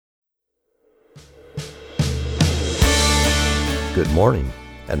Good morning,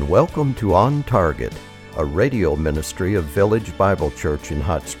 and welcome to On Target, a radio ministry of Village Bible Church in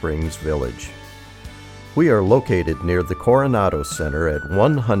Hot Springs Village. We are located near the Coronado Center at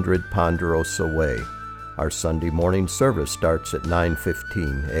 100 Ponderosa Way. Our Sunday morning service starts at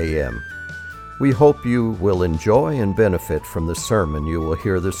 9:15 a.m. We hope you will enjoy and benefit from the sermon you will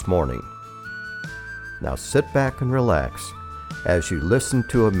hear this morning. Now sit back and relax as you listen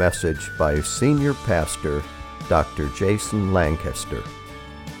to a message by Senior Pastor Dr. Jason Lancaster.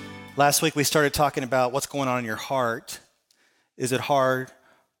 Last week we started talking about what's going on in your heart. Is it hard,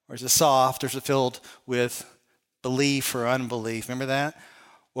 or is it soft, or is it filled with belief or unbelief? Remember that?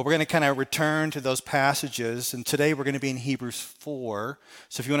 Well, we're going to kind of return to those passages, and today we're going to be in Hebrews 4,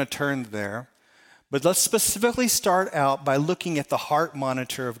 so if you want to turn there. But let's specifically start out by looking at the heart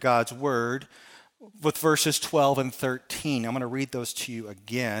monitor of God's Word with verses 12 and 13. I'm going to read those to you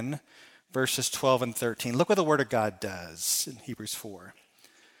again. Verses 12 and 13. Look what the Word of God does in Hebrews 4.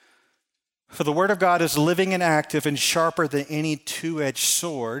 For the Word of God is living and active and sharper than any two-edged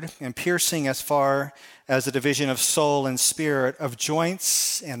sword, and piercing as far as the division of soul and spirit, of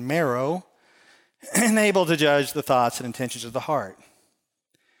joints and marrow, and able to judge the thoughts and intentions of the heart.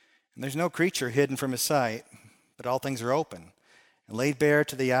 And there's no creature hidden from His sight, but all things are open and laid bare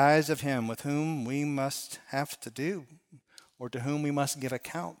to the eyes of Him with whom we must have to do, or to whom we must give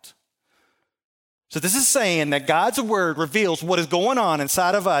account. So this is saying that God's Word reveals what is going on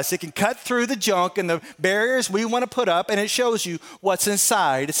inside of us. It can cut through the junk and the barriers we want to put up, and it shows you what's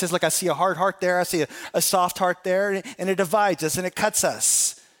inside. It says, like, I see a hard heart there, I see a soft heart there, and it divides us and it cuts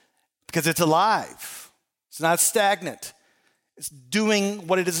us because it's alive. It's not stagnant. It's doing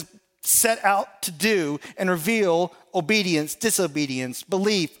what it is set out to do and reveal obedience, disobedience,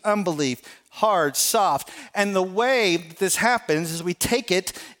 belief, unbelief, hard, soft. And the way that this happens is we take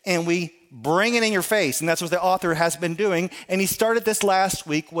it and we bring it in your face, and that's what the author has been doing. And he started this last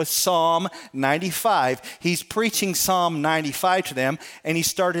week with Psalm 95. He's preaching Psalm 95 to them, and he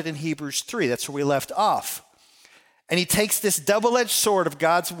started in Hebrews 3. That's where we left off. And he takes this double-edged sword of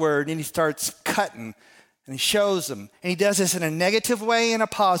God's Word, and he starts cutting, and he shows them. And he does this in a negative way and a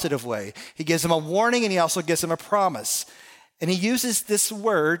positive way. He gives them a warning, and he also gives them a promise. And he uses this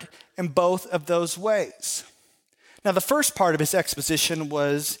word in both of those ways. Now, the first part of his exposition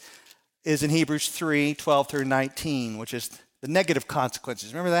is in Hebrews 3, 12 through 19, which is the negative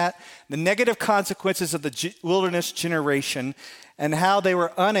consequences. Remember that? The negative consequences of the wilderness generation and how they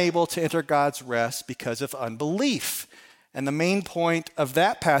were unable to enter God's rest because of unbelief. And the main point of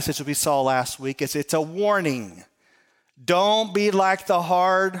that passage that we saw last week is it's a warning. Don't be like the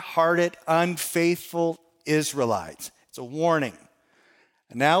hard-hearted, unfaithful Israelites. It's a warning.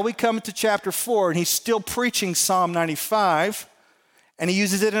 And now we come to chapter 4, and he's still preaching Psalm 95, and he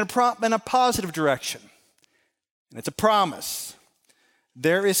uses it in a positive direction. And it's a promise.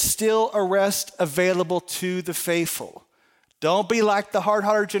 There is still a rest available to the faithful. Don't be like the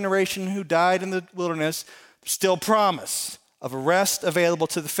hard-hearted generation who died in the wilderness. Still promise of a rest available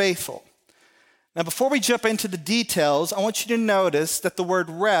to the faithful. Now, before we jump into the details, I want you to notice that the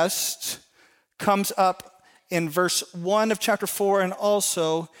word rest comes up in verse 1 of chapter 4 and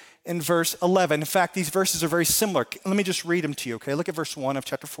also in verse 11. In fact, these verses are very similar. Let me just read them to you, okay? Look at verse 1 of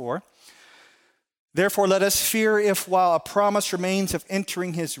chapter 4. Therefore, let us fear if while a promise remains of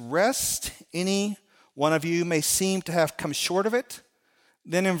entering His rest, any one of you may seem to have come short of it.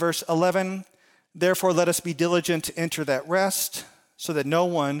 Then in verse 11, therefore, let us be diligent to enter that rest so that no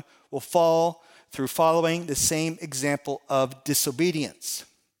one will fall through following the same example of disobedience.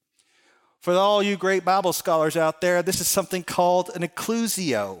 For all you great Bible scholars out there, this is something called an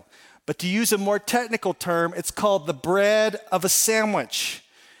inclusio. But to use a more technical term, it's called the bread of a sandwich.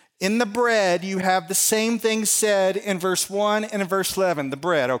 In the bread, you have the same thing said in verse 1 and in verse 11, the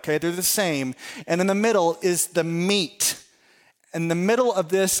bread, okay? They're the same. And in the middle is the meat. In the middle of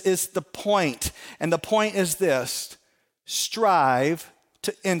this is the point. And the point is this: strive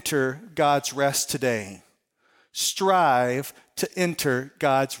to enter God's rest today. Strive to enter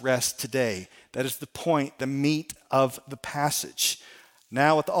God's rest today. That is the point, the meat of the passage.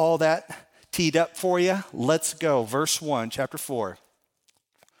 Now, with all that teed up for you, let's go. Verse 1, chapter 4.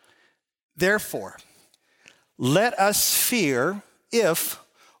 Therefore, let us fear if,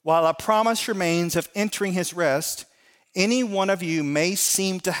 while a promise remains of entering His rest, any one of you may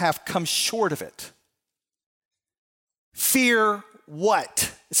seem to have come short of it. Fear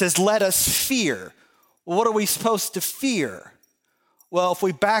what? It says, let us fear. Well, what are we supposed to fear? Well, if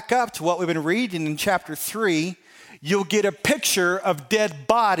we back up to what we've been reading in chapter 3, you'll get a picture of dead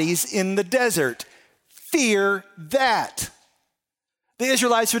bodies in the desert. Fear that. The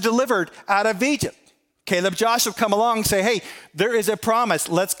Israelites were delivered out of Egypt. Caleb, Joshua come along and say, hey, there is a promise.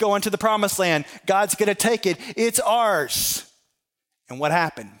 Let's go into the promised land. God's going to take it. It's ours. And what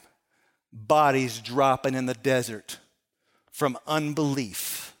happened? Bodies dropping in the desert from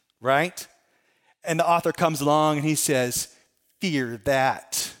unbelief, right? And the author comes along and he says, fear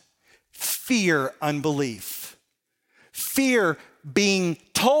that. Fear unbelief. Fear being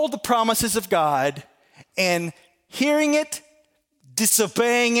told the promises of God and hearing it,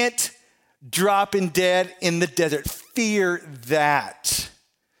 disobeying it, dropping dead in the desert. Fear that.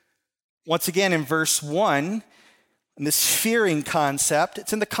 Once again, in verse 1, in this fearing concept,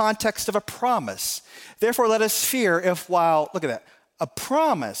 it's in the context of a promise. Therefore, let us fear if while, look at that, a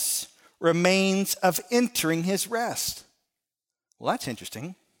promise remains of entering his rest. Well, that's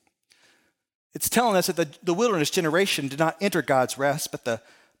interesting. It's telling us that the wilderness generation did not enter God's rest, but the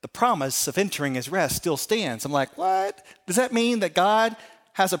promise of entering his rest still stands. I'm like, what? Does that mean that God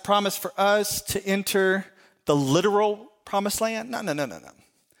has a promise for us to enter the literal promised land? No.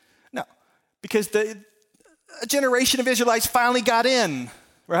 No, because a generation of Israelites finally got in,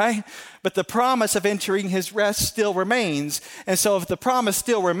 right? But the promise of entering his rest still remains. And so if the promise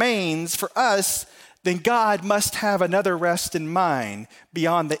still remains for us, then God must have another rest in mind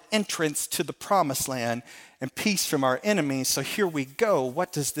beyond the entrance to the promised land and peace from our enemies. So here we go.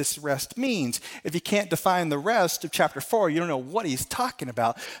 What does this rest mean? If you can't define the rest of chapter 4, you don't know what he's talking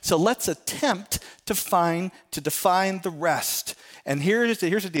about. So let's attempt to define the rest. And here's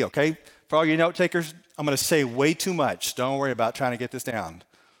the deal, okay? For all you note takers, I'm going to say way too much. Don't worry about trying to get this down.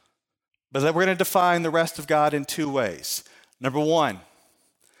 But we're going to define the rest of God in two ways. Number one,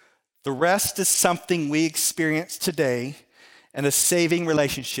 the rest is something we experience today in a saving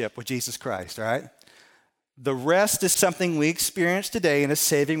relationship with Jesus Christ, all right? The rest is something we experience today in a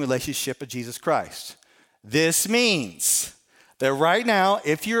saving relationship with Jesus Christ. This means that right now,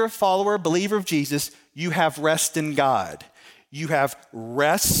 if you're a follower, believer of Jesus, you have rest in God. You have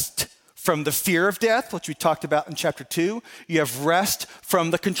rest from the fear of death, which we talked about in chapter 2. You have rest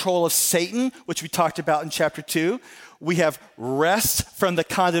from the control of Satan, which we talked about in chapter 2. We have rest from the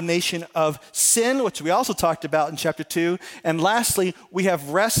condemnation of sin, which we also talked about in chapter 2. And lastly, we have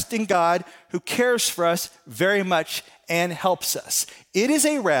rest in God who cares for us very much and helps us. It is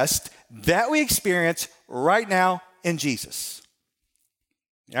a rest that we experience right now in Jesus.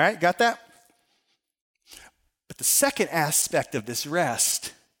 All right, got that? But the second aspect of this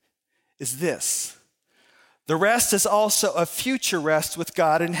rest is this. The rest is also a future rest with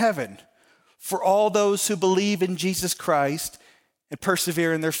God in heaven for all those who believe in Jesus Christ and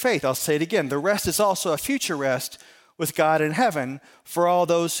persevere in their faith. I'll say it again. The rest is also a future rest with God in heaven for all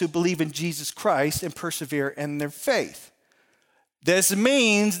those who believe in Jesus Christ and persevere in their faith. This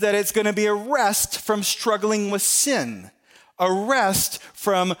means that it's going to be a rest from struggling with sin, a rest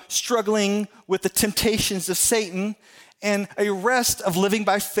from struggling with the temptations of Satan, and a rest of living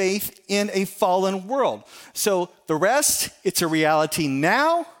by faith in a fallen world. So the rest, it's a reality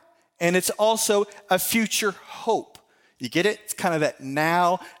now, and it's also a future hope. You get it? It's kind of that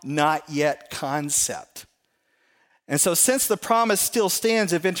now, not yet concept. And so since the promise still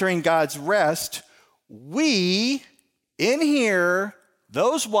stands of entering God's rest, we in here,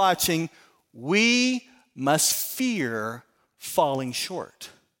 those watching, we must fear falling short.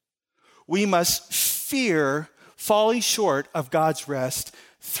 We must fear falling short of God's rest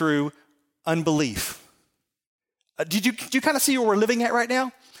through unbelief. Do you kind of see where we're living at right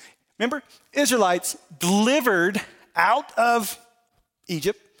now? Remember, Israelites delivered out of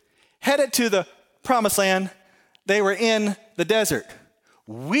Egypt, headed to the promised land. They were in the desert.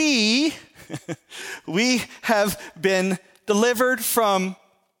 We have been delivered from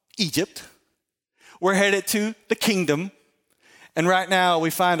Egypt. We're headed to the kingdom. And right now we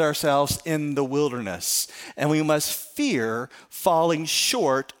find ourselves in the wilderness. And we must fear falling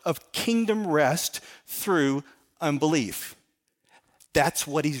short of kingdom rest through unbelief. That's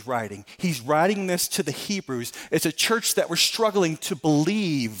what he's writing. He's writing this to the Hebrews. It's a church that were struggling to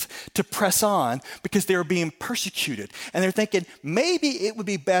believe, to press on, because they were being persecuted. And they're thinking, maybe it would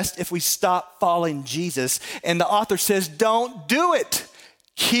be best if we stop following Jesus. And the author says, don't do it.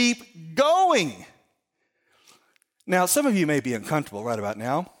 Keep going. Now, some of you may be uncomfortable right about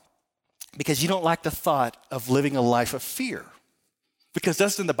now because you don't like the thought of living a life of fear. Because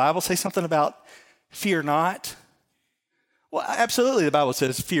doesn't the Bible say something about fear not? Well, absolutely, the Bible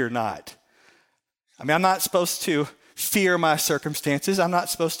says, fear not. I mean, I'm not supposed to fear my circumstances. I'm not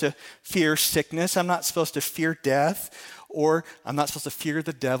supposed to fear sickness. I'm not supposed to fear death, or I'm not supposed to fear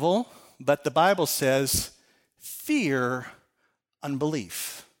the devil. But the Bible says, fear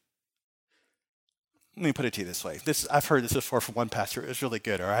unbelief. Let me put it to you this way. I've heard this before from one pastor. It was really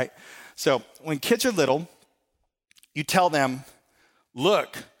good, all right? So when kids are little, you tell them,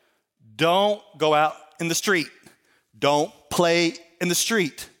 look, don't go out in the street. Don't play in the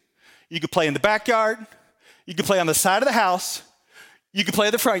street. You can play in the backyard. You can play on the side of the house. You can play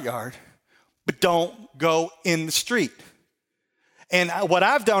in the front yard. But don't go in the street. And what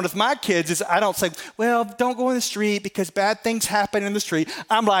I've done with my kids is I don't say, well, don't go in the street because bad things happen in the street.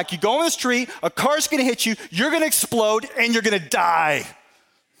 I'm like, you go in the street, a car's going to hit you, you're going to explode, and you're going to die.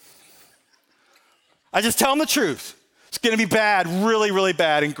 I just tell them the truth. It's going to be bad, really, really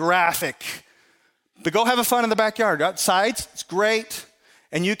bad and graphic. But go have fun in the backyard. Outside, it's great.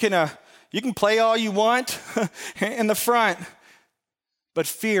 And you can play all you want in the front. But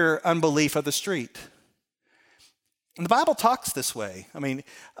fear unbelief of the street. And the Bible talks this way. I mean,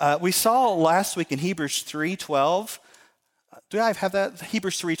 we saw last week in Hebrews 3:12. Do I have that?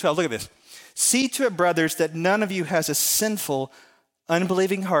 Hebrews 3:12. Look at this. See to it, brothers, that none of you has a sinful,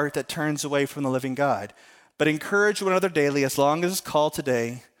 unbelieving heart that turns away from the living God. But encourage one another daily as long as it's called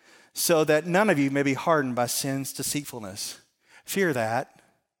today, so that none of you may be hardened by sin's deceitfulness. Fear that.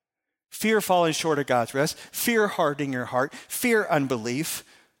 Fear falling short of God's rest. Fear hardening your heart. Fear unbelief.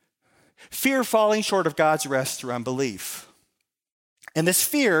 Fear falling short of God's rest through unbelief. And this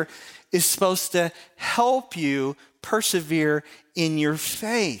fear is supposed to help you persevere in your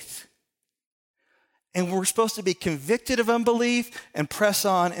faith. And we're supposed to be convicted of unbelief and press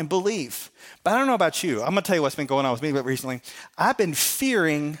on in belief. But I don't know about you. I'm going to tell you what's been going on with me recently. I've been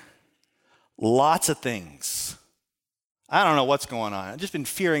fearing lots of things. I don't know what's going on. I've just been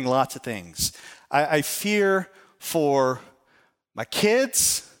fearing lots of things. I fear for my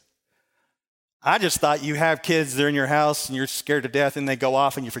kids. I just thought you have kids, they're in your house and you're scared to death and they go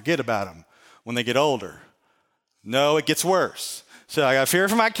off and you forget about them when they get older. No, it gets worse. So I got fear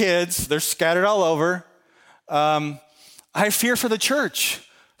for my kids. They're scattered all over. I have fear for the church.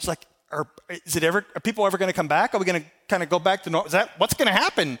 It's like, are people ever going to come back? Are we going to kind of go back to normal? What's going to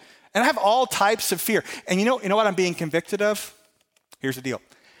happen? And I have all types of fear. And you know what I'm being convicted of? Here's the deal.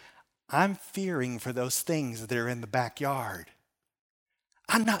 I'm fearing for those things that are in the backyard.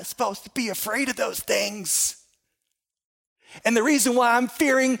 I'm not supposed to be afraid of those things. And the reason why I'm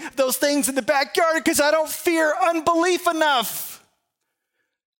fearing those things in the backyard is because I don't fear unbelief enough.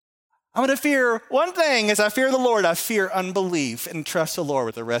 I'm going to fear one thing. As I fear the Lord, I fear unbelief and trust the Lord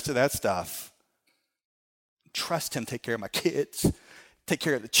with the rest of that stuff. Trust him, take care of my kids, take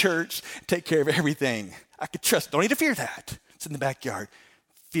care of the church, take care of everything. I could trust, don't need to fear that. It's in the backyard.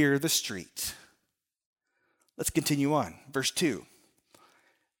 Fear the street. Let's continue on. Verse 2.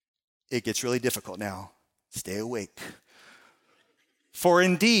 It gets really difficult now. Stay awake. For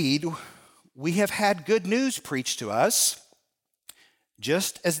indeed, we have had good news preached to us,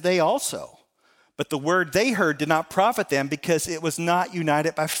 just as they also. But the word they heard did not profit them because it was not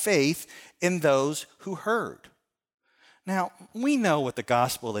united by faith in those who heard. Now, we know what the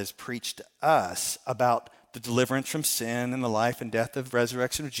gospel is preached to us about the deliverance from sin and the life and death of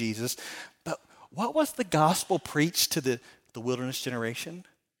resurrection of Jesus. But what was the gospel preached to the wilderness generation?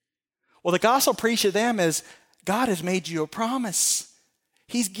 Well, the gospel preached to them is God has made you a promise.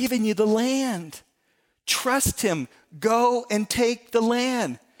 He's given you the land. Trust him. Go and take the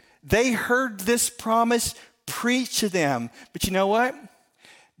land. They heard this promise preached to them. But you know what?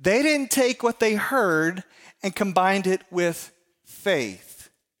 They didn't take what they heard and combined it with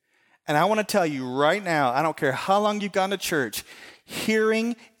faith. And I want to tell you right now, I don't care how long you've gone to church,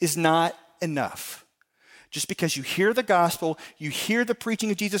 hearing is not enough. Just because you hear the gospel, you hear the preaching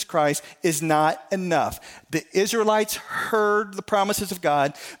of Jesus Christ is not enough. The Israelites heard the promises of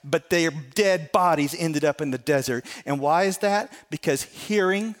God, but their dead bodies ended up in the desert. And why is that? Because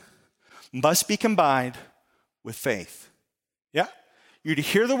hearing must be combined with faith. Yeah? You're to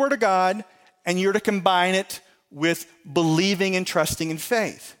hear the word of God, and you're to combine it with believing and trusting in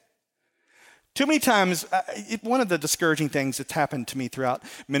faith. Too many times, one of the discouraging things that's happened to me throughout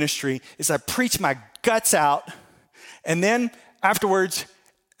ministry is I preach my guts out, and then afterwards,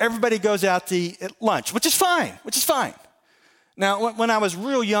 everybody goes out to eat at lunch, which is fine. Now, when I was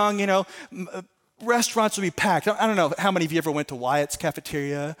real young, restaurants would be packed. I don't know how many of you ever went to Wyatt's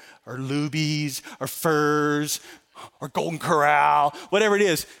Cafeteria or Luby's or Furr's or Golden Corral, whatever it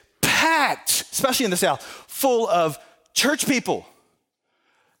is, packed, especially in the South, full of church people.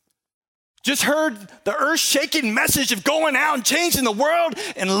 Just heard the earth-shaking message of going out and changing the world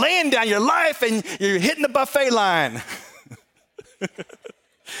and laying down your life, and you're hitting the buffet line.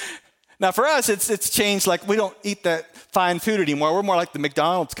 Now, for us, it's changed. Like, we don't eat that fine food anymore. We're more like the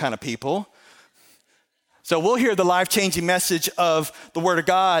McDonald's kind of people. So we'll hear the life-changing message of the Word of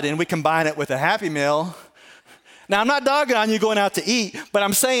God and we combine it with a Happy Meal. Now, I'm not dogging on you going out to eat, but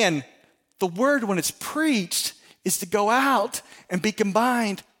I'm saying the Word, when it's preached, is to go out and be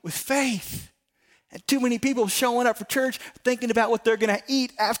combined with faith. And too many people showing up for church thinking about what they're going to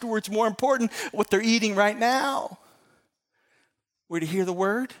eat afterwards, more important, what they're eating right now. We're to hear the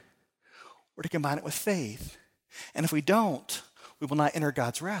Word, we're to combine it with faith. And if we don't, we will not enter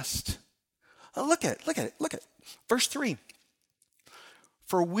God's rest. Look at it. Verse 3.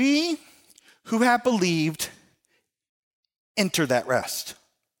 For we who have believed enter that rest.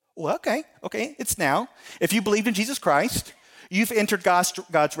 Well, okay, it's now. If you believed in Jesus Christ, you've entered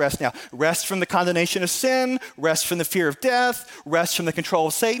God's rest now. Rest from the condemnation of sin, rest from the fear of death, rest from the control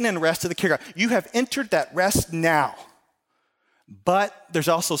of Satan, and rest of the care of God. You have entered that rest now. But there's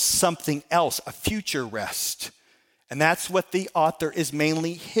also something else, a future rest. And that's what the author is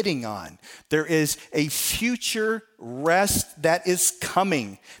mainly hitting on. There is a future rest that is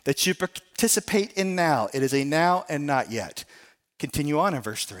coming that you participate in now. It is a now and not yet. Continue on in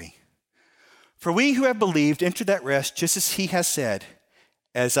verse 3. For we who have believed enter that rest just as he has said,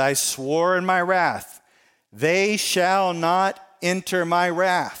 as I swore in my wrath, they shall not enter my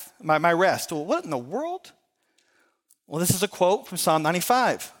wrath, my rest. Well, what in the world? Well, this is a quote from Psalm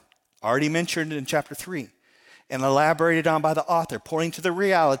 95, already mentioned in chapter 3. And elaborated on by the author, pointing to the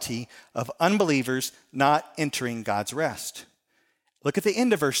reality of unbelievers not entering God's rest. Look at the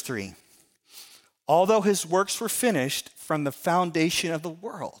end of verse 3. Although his works were finished from the foundation of the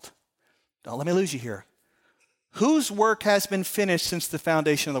world. Don't let me lose you here. Whose work has been finished since the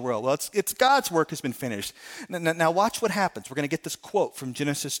foundation of the world? Well, it's God's work has been finished. Now watch what happens. We're going to get this quote from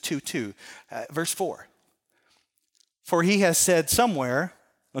Genesis 2:2, verse 4. For he has said somewhere,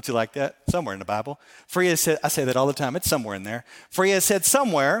 don't you like that? Somewhere in the Bible. For he has said, I say that all the time, it's somewhere in there. For he has said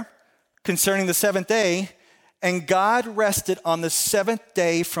somewhere concerning the seventh day, and God rested on the seventh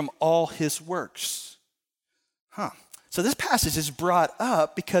day from all his works. So this passage is brought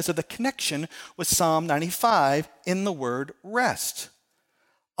up because of the connection with Psalm 95 in the word rest.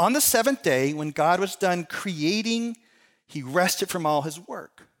 On the seventh day, when God was done creating, he rested from all his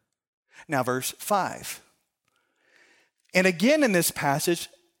work. Now verse 5. And again in this passage,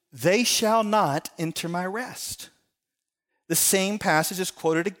 they shall not enter my rest. The same passage is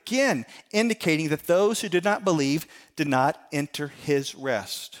quoted again, indicating that those who did not believe did not enter his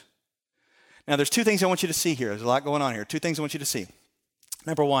rest. Now, there's two things I want you to see here. There's a lot going on here. Two things I want you to see.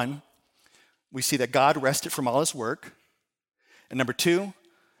 Number one, we see that God rested from all his work. And number two,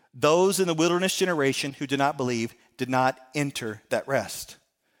 those in the wilderness generation who did not believe did not enter that rest.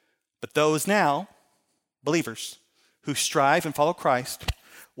 But those now, believers, who strive and follow Christ,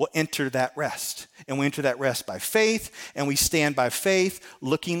 will enter that rest. And we enter that rest by faith, and we stand by faith,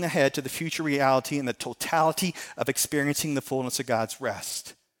 looking ahead to the future reality and the totality of experiencing the fullness of God's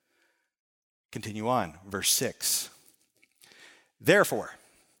rest. Continue on, verse 6. Therefore,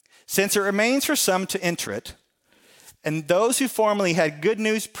 since it remains for some to enter it, and those who formerly had good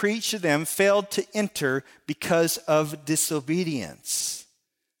news preached to them failed to enter because of disobedience.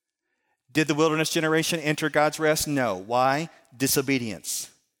 Did the wilderness generation enter God's rest? No. Why? Disobedience.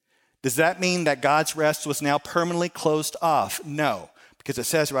 Does that mean that God's rest was now permanently closed off? No, because it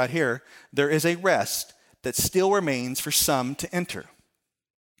says right here, there is a rest that still remains for some to enter.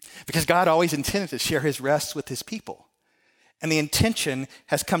 Because God always intended to share his rest with his people. And the intention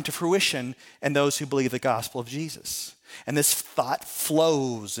has come to fruition in those who believe the gospel of Jesus. And this thought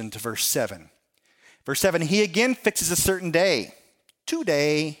flows into verse 7. Verse 7, he again fixes a certain day,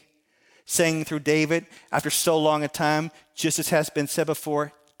 today, saying through David, after so long a time, just as has been said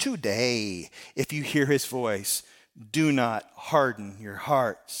before, today, if you hear his voice, do not harden your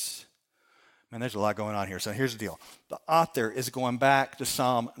hearts. Man, there's a lot going on here. So here's the deal. The author is going back to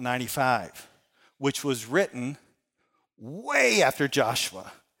Psalm 95, which was written way after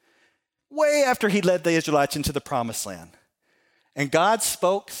Joshua, way after he led the Israelites into the promised land. And God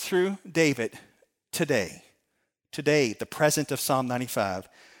spoke through David today, the present of Psalm 95.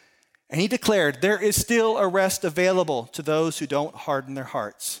 And he declared, there is still a rest available to those who don't harden their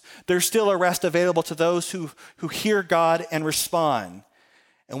hearts. There's still a rest available to those who hear God and respond.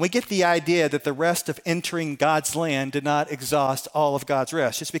 And we get the idea that the rest of entering God's land did not exhaust all of God's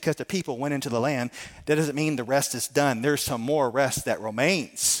rest. Just because the people went into the land, that doesn't mean the rest is done. There's some more rest that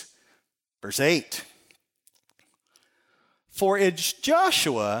remains. Verse 8. For if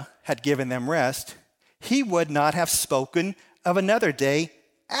Joshua had given them rest, he would not have spoken of another day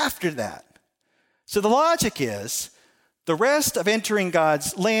after that. So the logic is, The rest of entering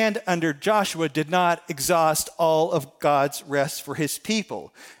God's land under Joshua did not exhaust all of God's rest for his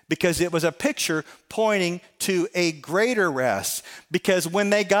people, because it was a picture pointing to a greater rest. Because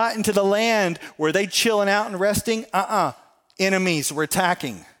when they got into the land, were they chilling out and resting? Enemies were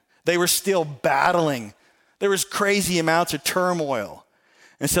attacking. They were still battling. There was crazy amounts of turmoil.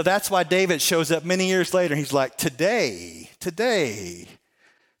 And so that's why David shows up many years later. He's like, today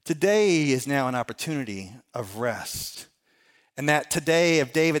is now an opportunity of rest. And that today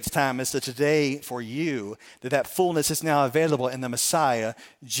of David's time is the today for you, that fullness is now available in the Messiah,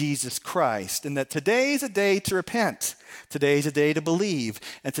 Jesus Christ. And that today is a day to repent. Today is a day to believe.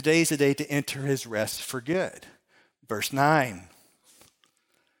 And today is a day to enter his rest for good. Verse 9.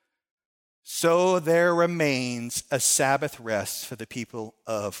 So there remains a Sabbath rest for the people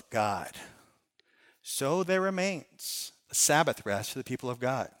of God. So there remains a Sabbath rest for the people of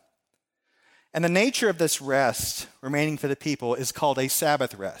God. And the nature of this rest remaining for the people is called a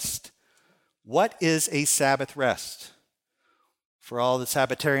Sabbath rest. What is a Sabbath rest? For all the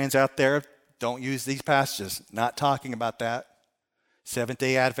Sabbatarians out there, don't use these passages. Not talking about that.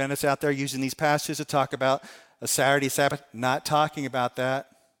 Seventh-day Adventists out there using these passages to talk about a Saturday Sabbath. Not talking about that.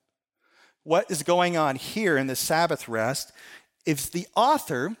 What is going on here in the Sabbath rest is the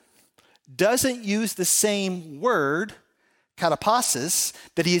author doesn't use the same word, katapasis,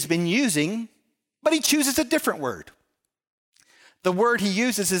 that he has been using, but he chooses a different word. The word he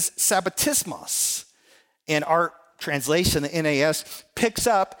uses is sabbatismos. And our translation, the NAS, picks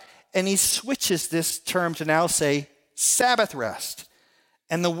up and he switches this term to now say Sabbath rest.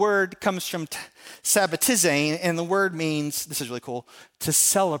 And the word comes from sabbatizane, and the word means, this is really cool, to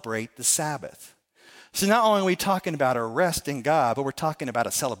celebrate the Sabbath. So not only are we talking about a rest in God, but we're talking about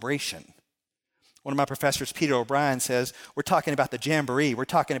a celebration. One of my professors, Peter O'Brien, says we're talking about the jamboree. We're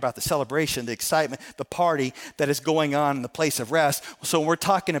talking about the celebration, the excitement, the party that is going on in the place of rest. So when we're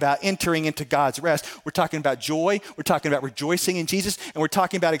talking about entering into God's rest, we're talking about joy. We're talking about rejoicing in Jesus. And we're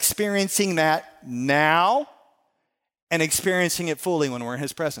talking about experiencing that now and experiencing it fully when we're in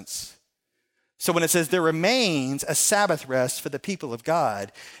his presence. So when it says there remains a Sabbath rest for the people of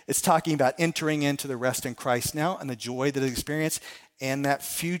God, it's talking about entering into the rest in Christ now and the joy that is experienced and that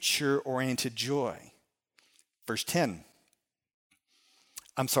future-oriented joy. Verse 10.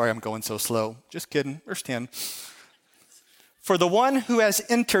 I'm sorry I'm going so slow. Just kidding. Verse 10. For the one who has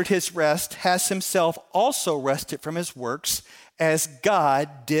entered his rest has himself also rested from his works as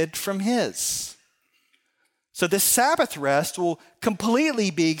God did from his. So this Sabbath rest will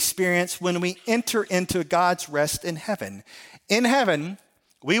completely be experienced when we enter into God's rest in heaven. In heaven,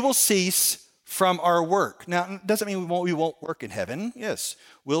 we will cease from our work. Now, it doesn't mean we won't work in heaven. Yes,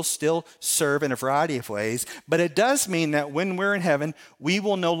 we'll still serve in a variety of ways. But it does mean that when we're in heaven, we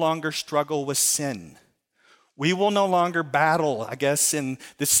will no longer struggle with sin. We will no longer battle, I guess, in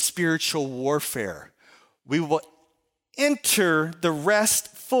this spiritual warfare. We will enter the rest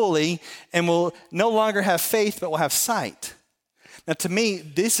fully and will no longer have faith, but will have sight. Now, to me,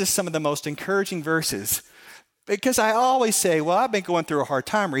 this is some of the most encouraging verses because I always say, well, I've been going through a hard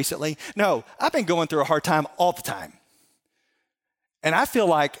time recently. No, I've been going through a hard time all the time. And I feel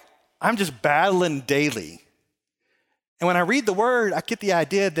like I'm just battling daily. And when I read the word, I get the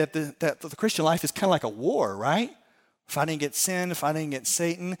idea that the Christian life is kind of like a war, right? Fighting against sin, fighting against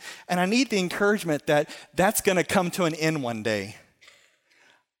Satan. And I need the encouragement that that's going to come to an end one day.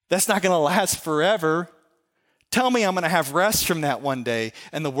 That's not going to last forever. Tell me I'm going to have rest from that one day.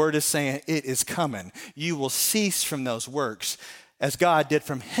 And the word is saying it is coming. You will cease from those works as God did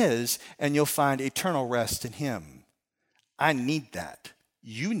from his, and you'll find eternal rest in him. I need that.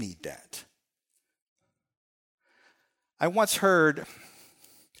 You need that. I once heard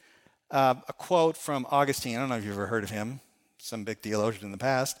a quote from Augustine. I don't know if you've ever heard of him, some big theologian in the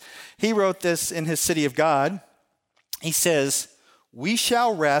past. He wrote this in his City of God. He says, "We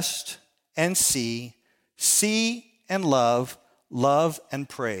shall rest and see and love and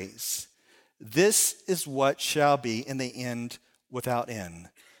praise. This is what shall be in the end without end.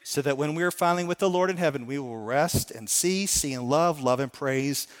 So that when we are finally with the Lord in heaven, we will rest and see and love and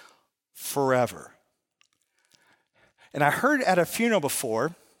praise forever." And I heard at a funeral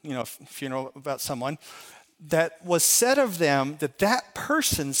before, a funeral about someone, that was said of them that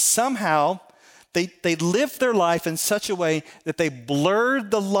person somehow, they lived their life in such a way that they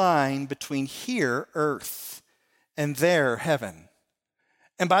blurred the line between here, earth, and there, heaven.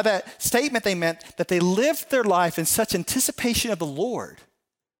 And by that statement, they meant that they lived their life in such anticipation of the Lord,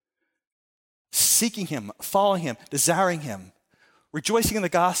 seeking him, following him, desiring him, rejoicing in the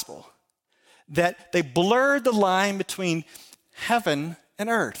gospel, that they blurred the line between heaven and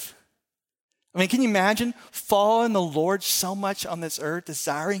earth. I mean, can you imagine following the Lord so much on this earth,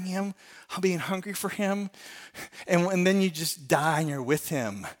 desiring him, being hungry for him, and then you just die and you're with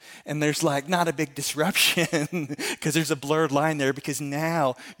him, and there's like not a big disruption because there's a blurred line there because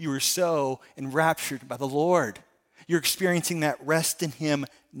now you are so enraptured by the Lord. You're experiencing that rest in him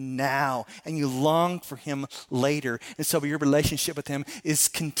now, and you long for him later. And so your relationship with him is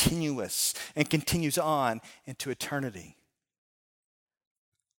continuous and continues on into eternity.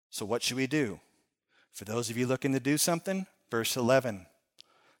 So what should we do? For those of you looking to do something, verse 11.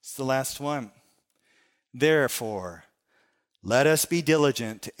 It's the last one. Therefore, let us be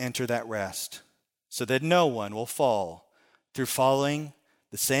diligent to enter that rest, so that no one will fall through following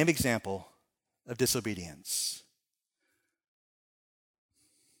the same example of disobedience.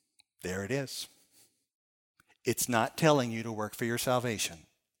 There it is. It's not telling you to work for your salvation.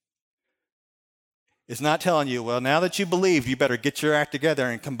 It's not telling you, well, now that you believe, you better get your act together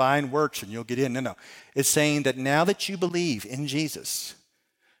and combine works and you'll get in. No. It's saying that now that you believe in Jesus,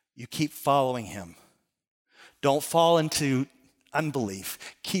 you keep following him. Don't fall into unbelief.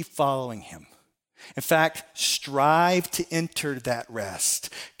 Keep following him. In fact, strive to enter that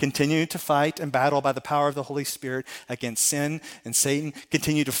rest. Continue to fight and battle by the power of the Holy Spirit against sin and Satan.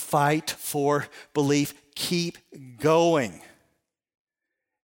 Continue to fight for belief. Keep going.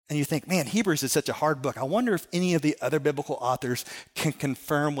 And you think, man, Hebrews is such a hard book. I wonder if any of the other biblical authors can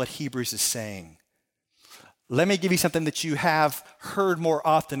confirm what Hebrews is saying. Let me give you something that you have heard more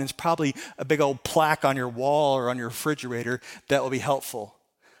often. It's probably a big old plaque on your wall or on your refrigerator that will be helpful.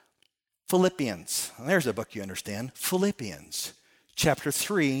 Philippians. There's a book you understand. Philippians chapter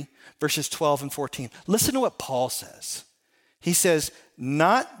 3, verses 12 and 14. Listen to what Paul says. He says,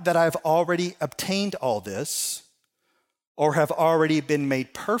 not that I've already obtained all this or have already been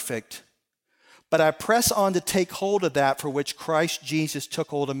made perfect, but I press on to take hold of that for which Christ Jesus took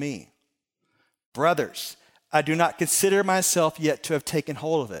hold of me. Brothers, I do not consider myself yet to have taken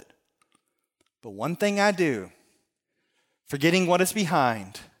hold of it. But one thing I do, forgetting what is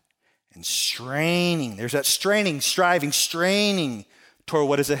behind and straining, there's that straining, striving, straining toward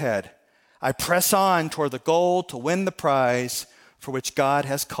what is ahead. I press on toward the goal to win the prize for which God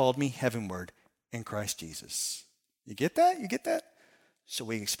has called me heavenward in Christ Jesus. You get that? You get that? So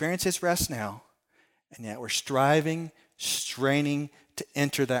we experience his rest now, and yet we're striving, straining to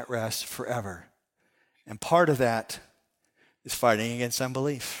enter that rest forever. And part of that is fighting against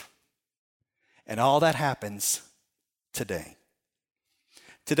unbelief. And all that happens today.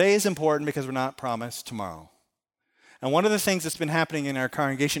 Today is important because we're not promised tomorrow. And one of the things that's been happening in our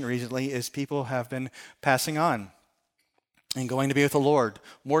congregation recently is people have been passing on and going to be with the Lord.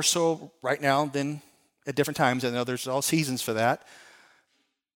 More so right now than at different times. I know there's all seasons for that.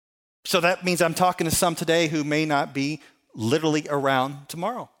 So that means I'm talking to some today who may not be literally around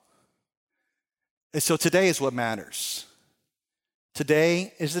tomorrow. And so today is what matters.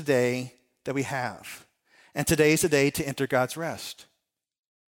 Today is the day that we have. And today is the day to enter God's rest.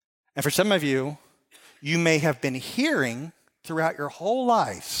 And for some of you, you may have been hearing throughout your whole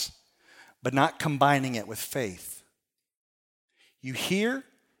lives, but not combining it with faith. You hear,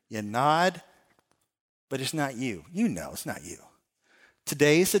 you nod, but it's not you. You know it's not you.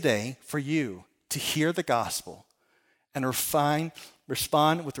 Today is the day for you to hear the gospel and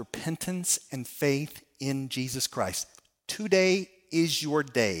respond with repentance and faith in Jesus Christ. Today is your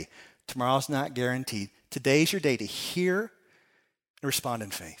day. Tomorrow's not guaranteed. Today is your day to hear and respond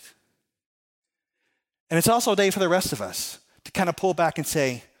in faith. And it's also a day for the rest of us to kind of pull back and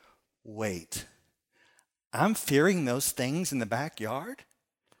say, wait, I'm fearing those things in the backyard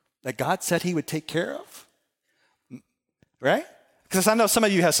that God said he would take care of? Right? Because I know some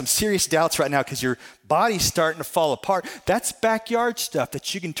of you have some serious doubts right now because your body's starting to fall apart. That's backyard stuff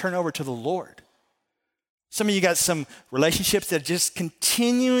that you can turn over to the Lord. Some of you got some relationships that just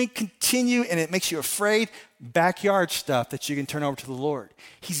continue, and it makes you afraid. Backyard stuff that you can turn over to the Lord.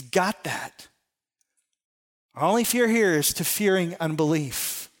 He's got that. Our only fear here is to fearing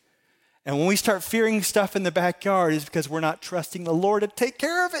unbelief. And when we start fearing stuff in the backyard, it's because we're not trusting the Lord to take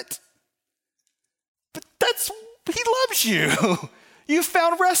care of it. But he loves you. You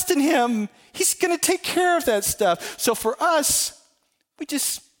found rest in him. He's going to take care of that stuff. So for us, we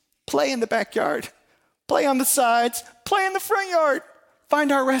just play in the backyard, play on the sides, play in the front yard,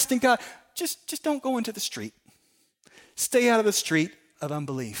 find our rest in God. Just don't go into the street. Stay out of the street of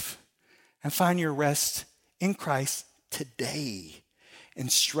unbelief and find your rest in Christ today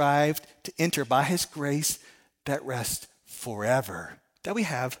and strive to enter by his grace that rest forever that we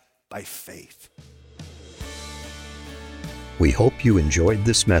have by faith. We hope you enjoyed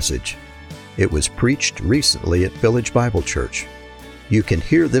this message. It was preached recently at Village Bible Church. You can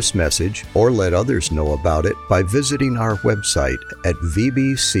hear this message or let others know about it by visiting our website at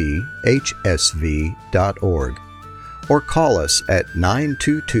vbchsv.org or call us at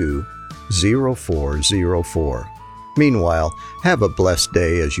 922-0404. Meanwhile, have a blessed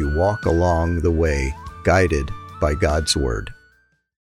day as you walk along the way, guided by God's Word.